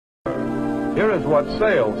Here is what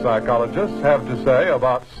sales psychologists have to say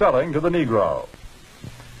about selling to the Negro.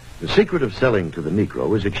 The secret of selling to the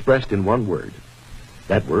Negro is expressed in one word.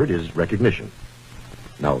 That word is recognition.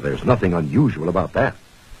 Now, there's nothing unusual about that.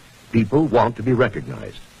 People want to be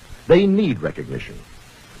recognized. They need recognition.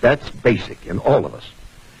 That's basic in all of us.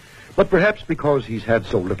 But perhaps because he's had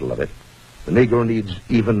so little of it, the Negro needs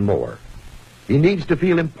even more. He needs to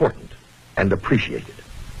feel important and appreciated.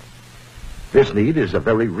 This need is a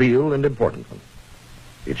very real and important one.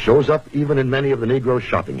 It shows up even in many of the Negro's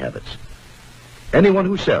shopping habits. Anyone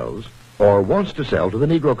who sells or wants to sell to the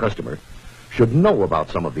Negro customer should know about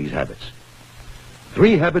some of these habits.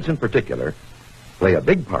 3 habits in particular play a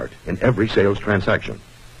big part in every sales transaction.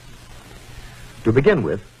 To begin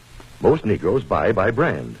with, most Negroes buy by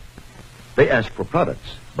brand. They ask for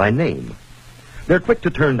products by name. They're quick to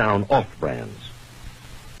turn down off-brands.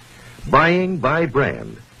 Buying by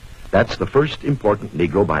brand, that's the first important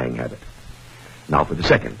Negro buying habit. Now for the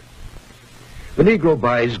second. The Negro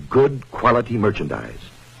buys good quality merchandise.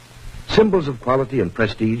 Symbols of quality and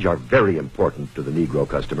prestige are very important to the Negro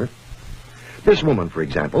customer. This woman, for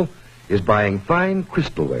example, is buying fine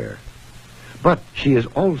crystalware. But she is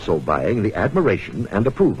also buying the admiration and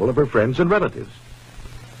approval of her friends and relatives.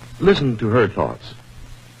 Listen to her thoughts.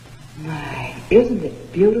 My, isn't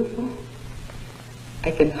it beautiful?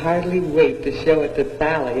 I can hardly wait to show it to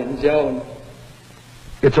Sally and Joan.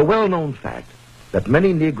 It's a well-known fact that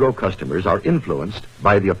many Negro customers are influenced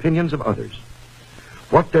by the opinions of others.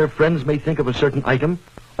 What their friends may think of a certain item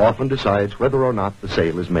often decides whether or not the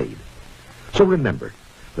sale is made. So remember,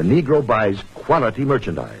 the Negro buys quality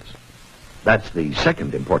merchandise. That's the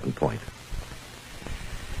second important point.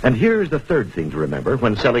 And here's the third thing to remember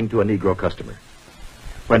when selling to a Negro customer.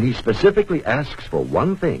 When he specifically asks for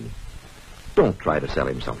one thing, don't try to sell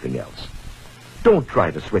him something else. Don't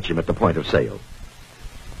try to switch him at the point of sale.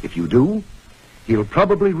 If you do, he'll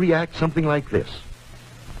probably react something like this.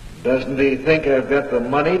 Doesn't he think I've got the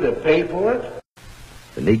money to pay for it?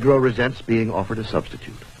 The Negro resents being offered a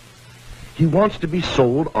substitute. He wants to be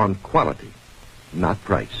sold on quality, not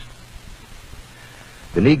price.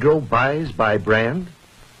 The Negro buys by brand,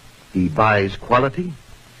 he buys quality,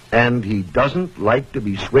 and he doesn't like to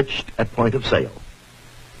be switched at point of sale.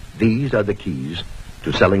 These are the keys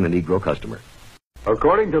to selling the Negro customer.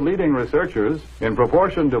 According to leading researchers, in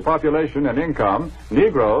proportion to population and income,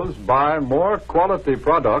 Negroes buy more quality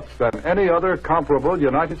products than any other comparable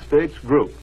United States group.